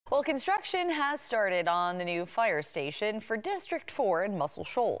Well, construction has started on the new fire station for District 4 in Muscle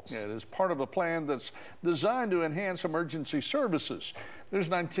Shoals. Yeah, it is part of a plan that's designed to enhance emergency services. News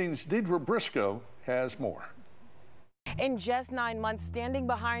 19's Deidre Briscoe has more. In just 9 months, standing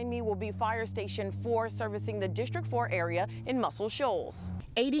behind me will be Fire Station 4, servicing the District 4 area in Muscle Shoals.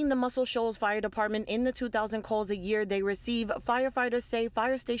 Aiding the Muscle Shoals Fire Department in the 2,000 calls a year they receive, firefighters say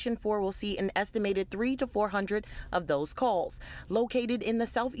Fire Station 4 will see an estimated 300 to 400 of those calls. Located in the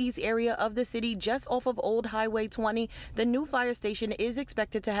southeast area of the city, just off of Old Highway 20, the new fire station is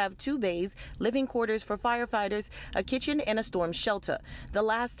expected to have 2 bays, living quarters for firefighters, a kitchen, and a storm shelter. The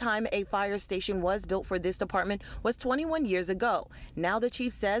last time a fire station was built for this department was 21 years ago. Now the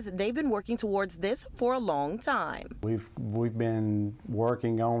chief says they've been working towards this for a long time. We've been working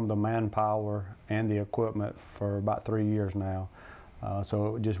on the manpower and the equipment for about 3 years now,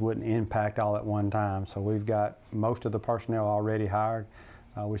 so it just wouldn't impact all at one time. So we've got most of the personnel already hired.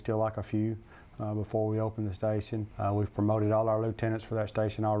 We still like a few before we open the station. We've promoted all our lieutenants for that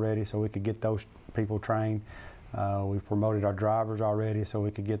station already so we could get those people trained. We've promoted our drivers already so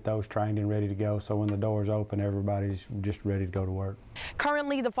we could get those trained and ready to go, so when the doors open, everybody's just ready to go to work.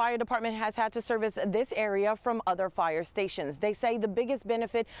 Currently, the fire department has had to service this area from other fire stations. They say the biggest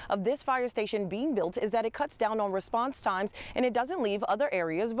benefit of this fire station being built is that it cuts down on response times and it doesn't leave other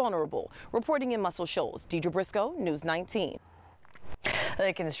areas vulnerable. Reporting in Muscle Shoals, Deidre Briscoe, News 19.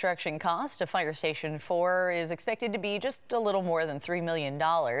 The construction cost of Fire Station 4 is expected to be just a little more than $3 million.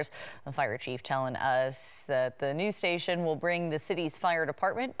 The fire chief telling us that the new station will bring the city's fire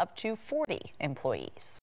department up to 40 employees.